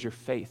for you is your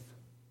faith.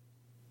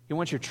 He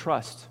wants your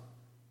trust.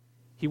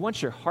 He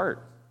wants your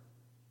heart.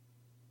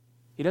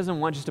 He doesn't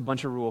want just a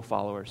bunch of rule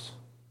followers,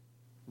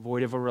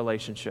 void of a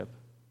relationship.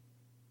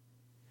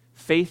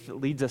 Faith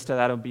leads us to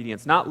that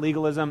obedience. Not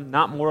legalism,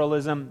 not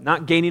moralism,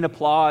 not gaining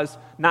applause,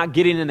 not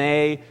getting an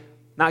A,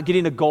 not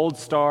getting a gold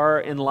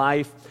star in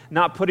life,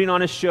 not putting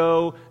on a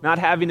show, not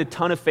having a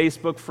ton of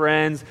Facebook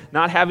friends,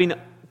 not having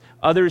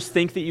others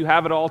think that you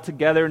have it all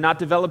together, not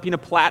developing a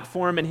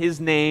platform in his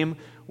name,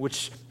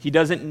 which he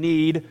doesn't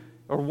need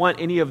or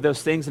want any of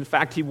those things. In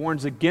fact, he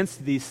warns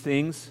against these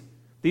things.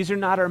 These are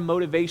not our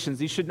motivations.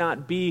 These should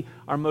not be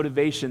our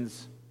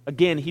motivations.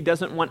 Again, he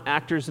doesn't want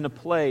actors in a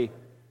play.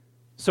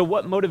 So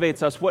what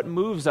motivates us? What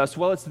moves us?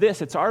 Well, it's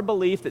this. It's our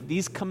belief that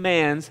these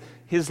commands,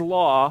 his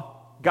law,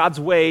 God's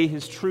way,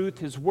 his truth,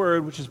 his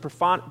word, which is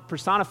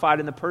personified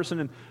in the person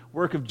and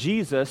work of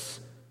Jesus,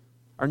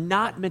 are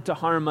not meant to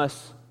harm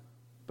us,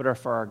 but are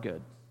for our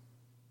good.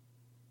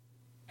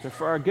 They're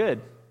for our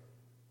good.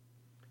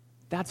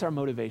 That's our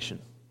motivation.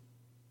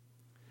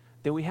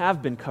 That we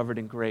have been covered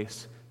in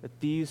grace, that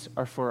these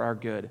are for our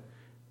good.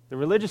 The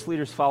religious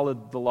leaders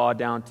followed the law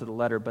down to the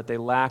letter, but they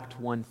lacked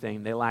one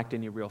thing. They lacked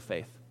any real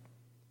faith.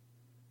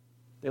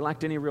 They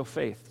lacked any real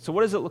faith. So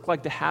what does it look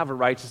like to have a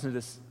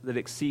righteousness that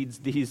exceeds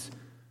these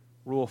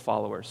rule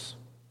followers?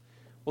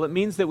 Well, it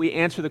means that we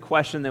answer the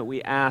question that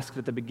we asked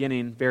at the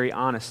beginning very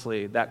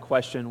honestly. That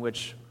question,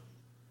 which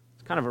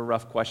is kind of a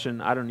rough question.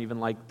 I don't even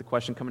like the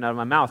question coming out of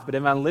my mouth. But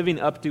am I living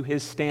up to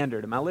his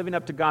standard? Am I living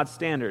up to God's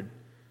standard?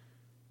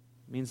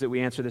 It means that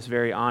we answer this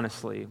very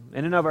honestly.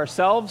 In and of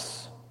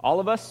ourselves, all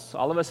of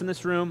us in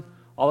this room,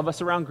 all of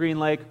us around Green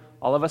Lake,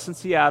 all of us in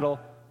Seattle,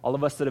 all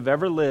of us that have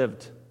ever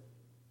lived,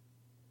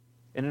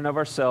 in and of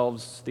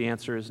ourselves, the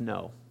answer is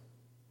no.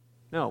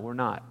 No, we're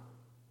not.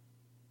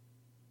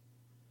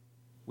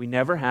 We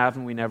never have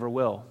and we never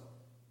will.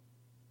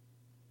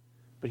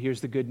 But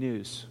here's the good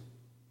news,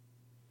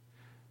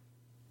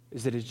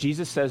 is that as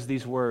Jesus says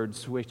these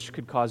words, which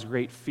could cause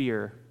great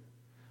fear,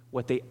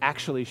 what they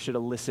actually should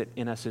elicit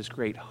in us is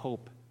great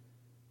hope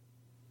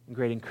and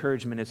great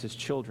encouragement as his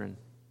children.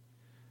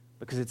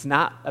 Because it's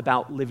not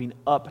about living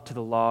up to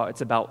the law,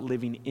 it's about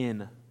living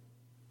in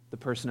the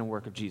person and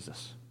work of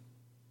Jesus.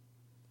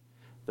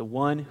 The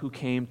one who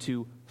came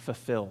to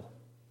fulfill.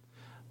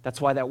 That's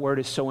why that word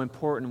is so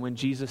important when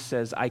Jesus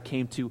says, I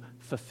came to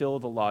fulfill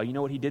the law. You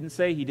know what he didn't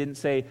say? He didn't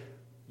say,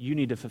 you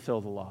need to fulfill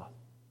the law.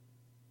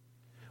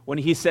 When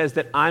he says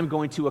that I'm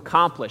going to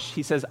accomplish,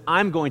 he says,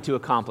 I'm going to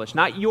accomplish,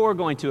 not you're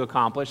going to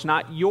accomplish,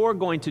 not you're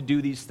going to do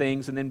these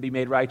things and then be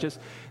made righteous.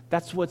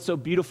 That's what's so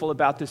beautiful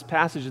about this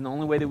passage, and the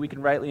only way that we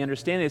can rightly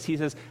understand it is he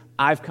says,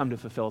 I've come to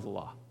fulfill the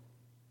law.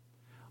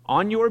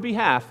 On your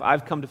behalf,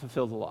 I've come to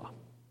fulfill the law.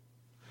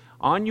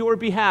 On your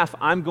behalf,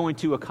 I'm going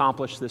to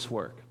accomplish this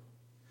work.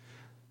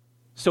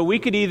 So we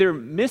could either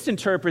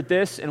misinterpret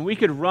this and we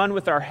could run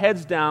with our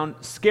heads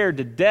down, scared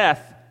to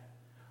death,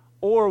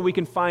 or we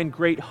can find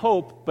great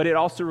hope, but it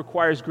also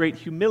requires great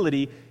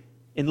humility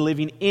in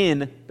living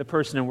in the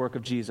person and work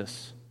of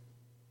Jesus.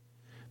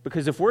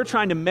 Because if we're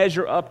trying to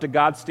measure up to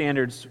God's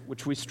standards,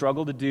 which we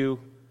struggle to do,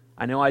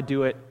 I know I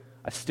do it,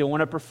 I still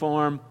want to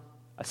perform,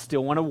 I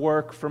still want to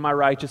work for my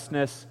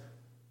righteousness,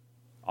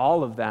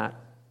 all of that,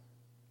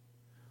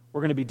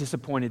 we're going to be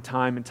disappointed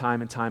time and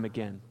time and time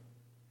again.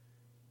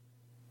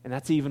 And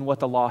that's even what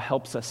the law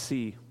helps us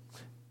see.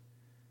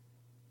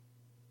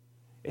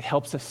 It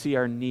helps us see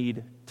our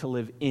need to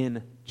live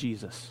in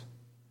Jesus.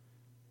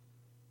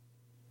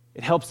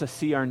 It helps us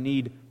see our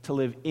need to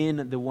live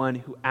in the one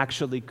who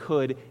actually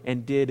could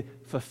and did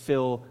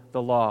fulfill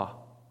the law.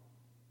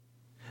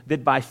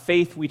 That by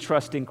faith we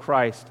trust in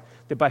Christ,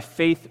 that by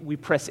faith we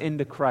press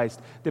into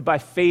Christ, that by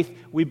faith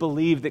we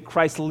believe that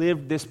Christ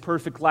lived this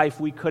perfect life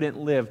we couldn't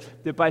live,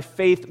 that by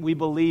faith we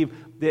believe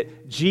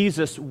that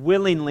Jesus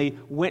willingly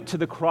went to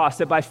the cross,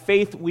 that by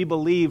faith we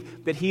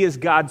believe that he is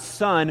God's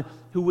Son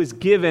who was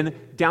given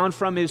down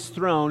from his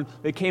throne,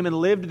 that came and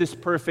lived this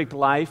perfect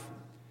life,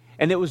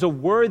 and it was a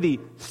worthy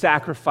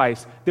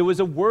sacrifice. There was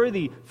a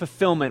worthy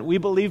fulfillment. We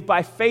believe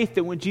by faith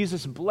that when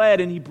Jesus bled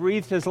and he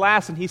breathed his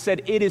last and he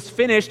said, "It is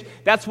finished,"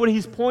 that's what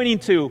he's pointing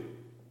to.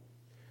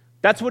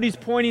 That's what he's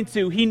pointing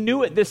to. He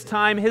knew at this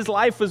time his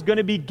life was going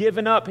to be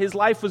given up. His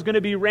life was going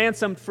to be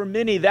ransomed for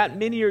many. That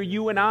many are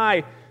you and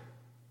I.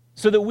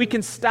 So that we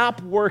can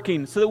stop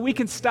working, so that we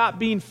can stop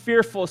being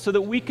fearful, so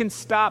that we can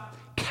stop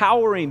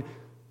cowering,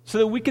 so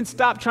that we can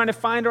stop trying to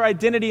find our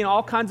identity in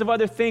all kinds of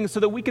other things, so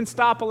that we can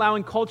stop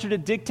allowing culture to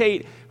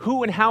dictate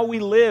who and how we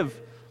live,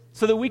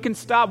 so that we can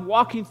stop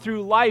walking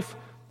through life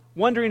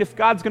wondering if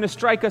God's going to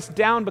strike us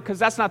down, because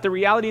that's not the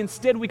reality.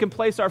 Instead, we can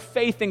place our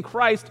faith in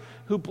Christ,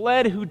 who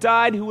bled, who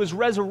died, who was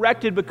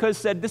resurrected because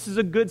said this is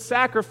a good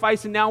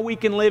sacrifice, and now we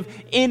can live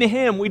in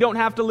him. We don't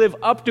have to live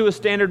up to a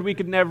standard we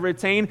could never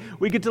attain.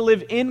 We get to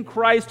live in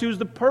Christ, who's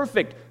the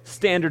perfect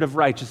standard of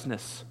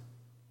righteousness.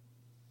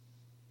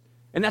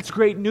 And that's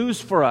great news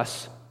for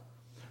us,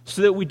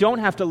 so that we don't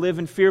have to live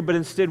in fear, but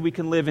instead we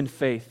can live in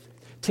faith,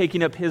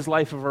 taking up his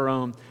life of our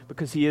own,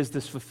 because he is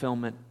this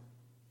fulfillment.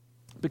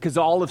 Because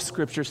all of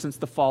Scripture since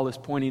the fall is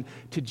pointing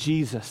to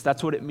Jesus.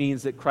 That's what it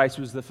means that Christ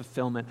was the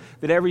fulfillment,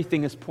 that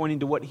everything is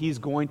pointing to what he's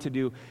going to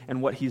do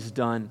and what he's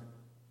done.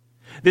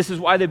 This is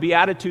why the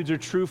Beatitudes are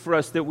true for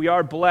us, that we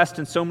are blessed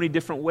in so many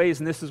different ways,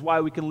 and this is why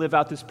we can live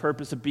out this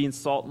purpose of being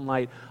salt and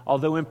light.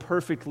 Although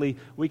imperfectly,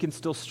 we can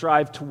still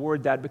strive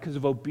toward that because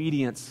of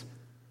obedience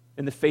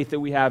and the faith that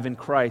we have in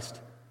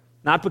Christ.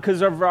 Not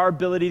because of our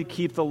ability to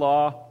keep the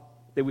law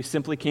that we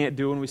simply can't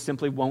do and we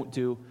simply won't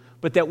do,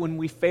 but that when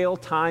we fail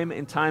time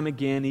and time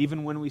again,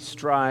 even when we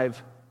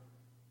strive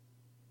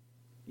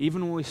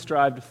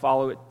to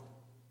follow it,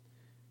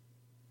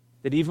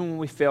 that even when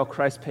we fail,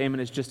 Christ's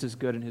payment is just as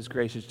good and his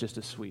grace is just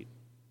as sweet.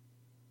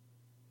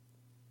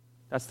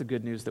 That's the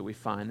good news that we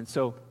find. And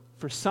so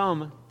for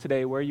some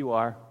today, where you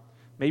are,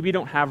 maybe you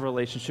don't have a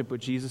relationship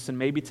with Jesus, and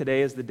maybe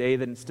today is the day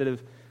that instead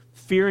of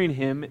fearing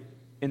him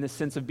in the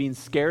sense of being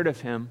scared of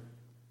him,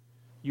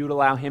 you would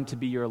allow him to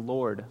be your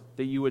Lord,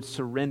 that you would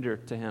surrender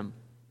to him,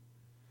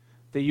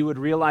 that you would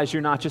realize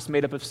you're not just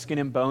made up of skin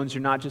and bones,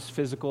 you're not just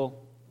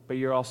physical, but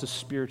you're also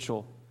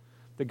spiritual,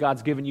 that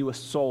God's given you a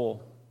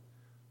soul,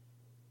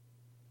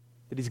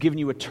 that he's given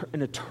you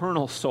an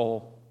eternal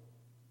soul,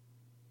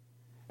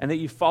 and that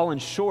you've fallen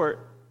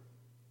short,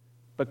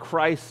 but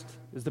Christ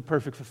is the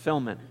perfect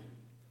fulfillment.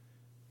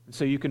 And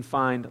so you can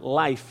find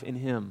life in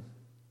him,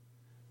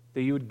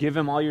 that you would give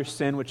him all your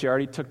sin, which he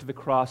already took to the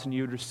cross, and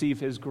you would receive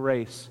his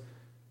grace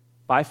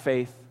by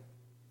faith,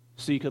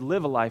 so you could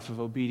live a life of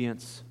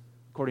obedience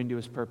according to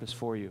his purpose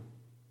for you.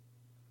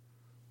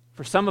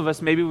 For some of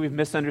us, maybe we've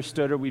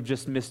misunderstood or we've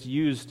just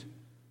misused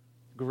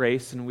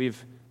grace, and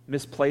we've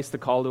misplaced the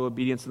call to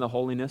obedience and the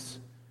holiness.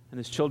 And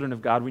as children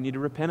of God, we need to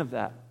repent of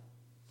that.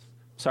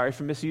 Sorry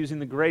for misusing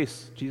the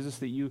grace, Jesus,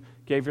 that you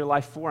gave your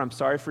life for. I'm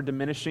sorry for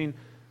diminishing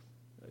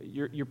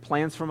your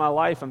plans for my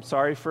life. I'm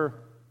sorry for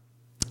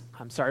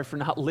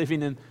not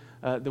living in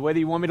the way that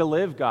you want me to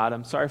live, God.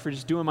 I'm sorry for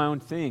just doing my own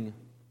thing.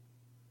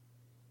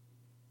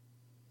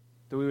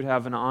 That we would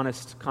have an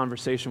honest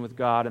conversation with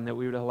God, and that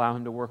we would allow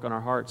him to work on our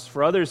hearts.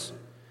 For others,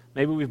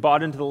 maybe we've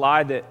bought into the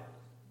lie that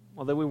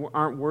we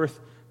aren't worth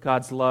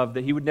God's love,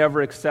 that he would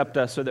never accept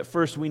us, so that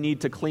first we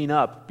need to clean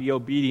up, be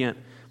obedient,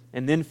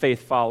 and then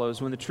faith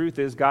follows, when the truth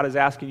is God is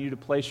asking you to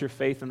place your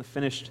faith in the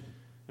finished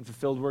and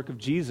fulfilled work of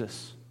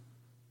Jesus.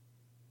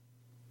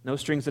 No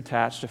strings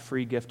attached, a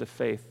free gift of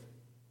faith.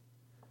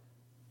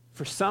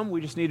 For some,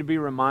 we just need to be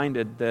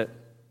reminded that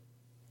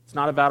it's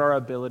not about our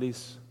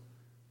abilities,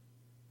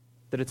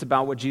 that it's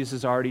about what Jesus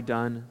has already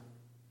done,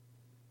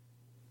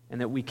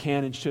 and that we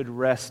can and should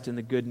rest in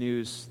the good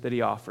news that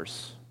he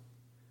offers,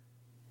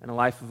 and a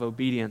life of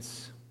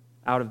obedience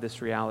out of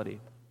this reality.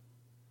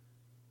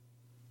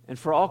 And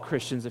for all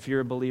Christians, if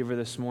you're a believer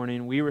this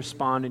morning, we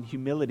respond in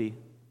humility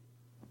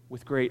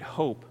with great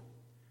hope,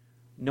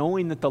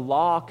 knowing that the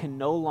law can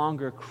no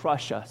longer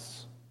crush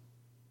us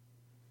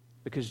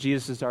because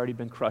Jesus has already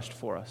been crushed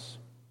for us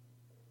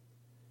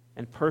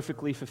and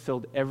perfectly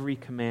fulfilled every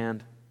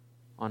command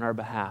on our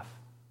behalf.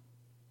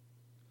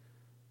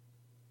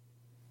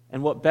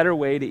 And what better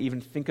way to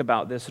even think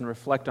about this and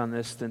reflect on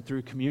this than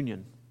through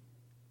communion?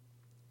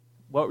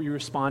 What we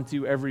respond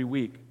to every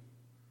week.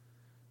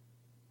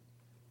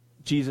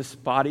 Jesus'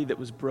 body that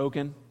was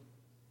broken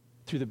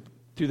through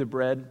the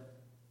bread,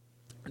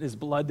 and his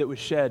blood that was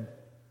shed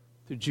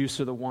the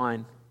juice or the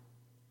wine.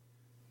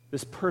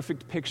 This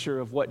perfect picture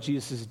of what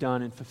Jesus has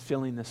done in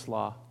fulfilling this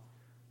law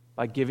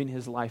by giving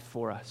his life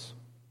for us.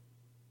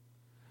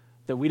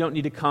 That we don't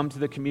need to come to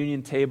the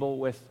communion table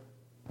with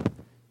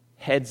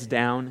heads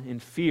down in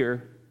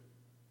fear,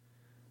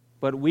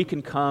 but we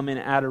can come in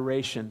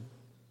adoration,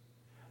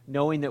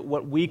 knowing that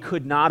what we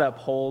could not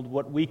uphold,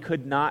 what we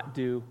could not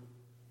do,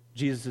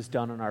 Jesus has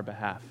done on our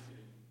behalf.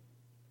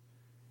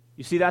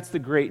 You see, that's the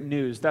great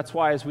news. That's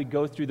why as we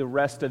go through the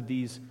rest of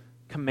these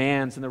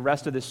commands and the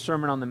rest of this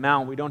Sermon on the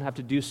Mount, we don't have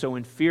to do so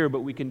in fear,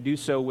 but we can do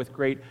so with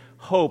great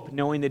hope,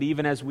 knowing that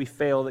even as we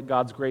fail, that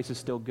God's grace is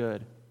still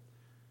good.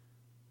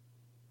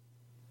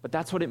 But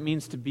that's what it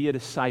means to be a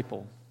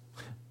disciple,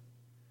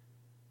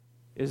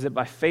 is that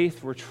by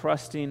faith we're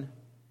trusting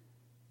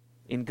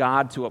in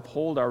God to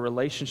uphold our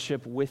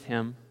relationship with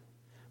him.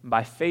 And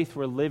by faith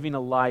we're living a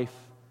life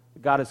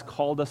that God has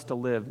called us to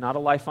live, not a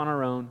life on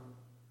our own,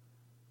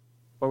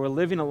 but we're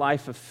living a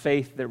life of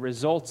faith that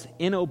results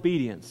in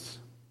obedience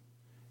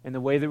in the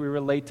way that we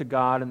relate to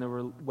God and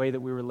the way that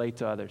we relate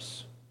to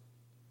others,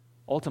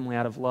 ultimately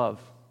out of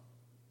love.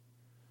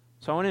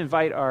 So I want to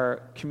invite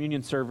our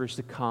communion servers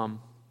to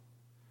come.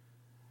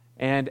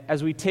 And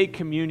as we take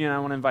communion, I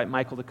want to invite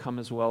Michael to come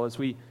as well. As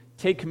we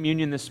take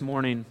communion this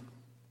morning,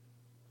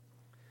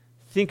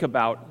 think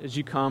about, as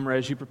you come or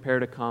as you prepare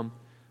to come,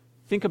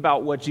 think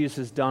about what Jesus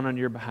has done on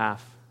your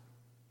behalf.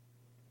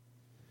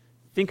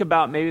 Think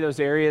about maybe those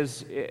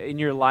areas in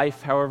your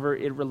life, however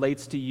it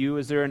relates to you.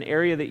 Is there an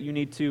area that you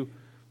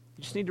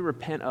just need to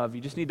repent of?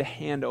 You just need to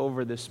hand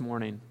over this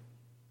morning.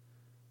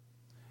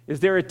 Is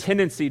there a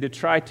tendency to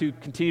try to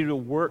continue to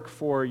work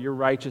for your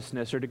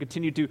righteousness or to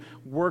continue to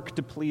work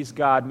to please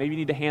God? Maybe you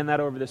need to hand that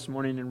over this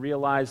morning and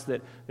realize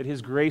that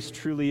his grace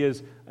truly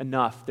is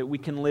enough, that we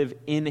can live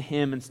in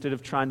him instead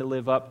of trying to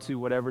live up to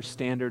whatever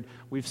standard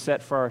we've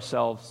set for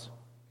ourselves.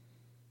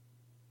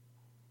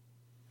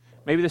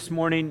 Maybe this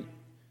morning,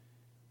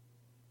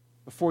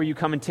 before you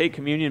come and take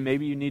communion,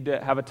 maybe you need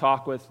to have a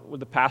talk with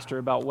the pastor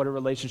about what a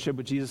relationship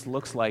with Jesus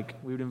looks like.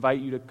 We would invite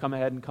you to come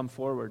ahead and come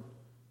forward.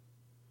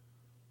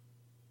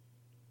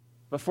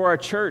 But for our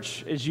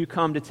church, as you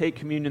come to take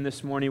communion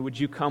this morning, would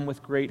you come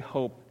with great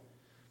hope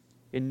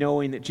in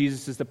knowing that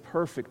Jesus is the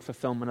perfect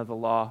fulfillment of the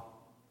law?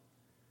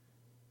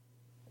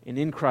 And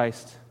in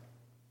Christ,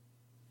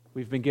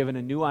 we've been given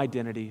a new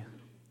identity,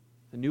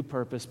 a new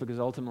purpose, because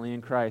ultimately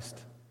in Christ,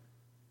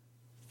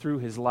 through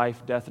his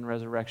life, death, and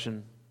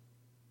resurrection,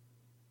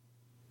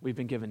 we've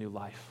been given new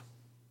life.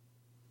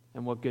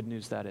 And what good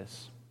news that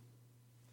is.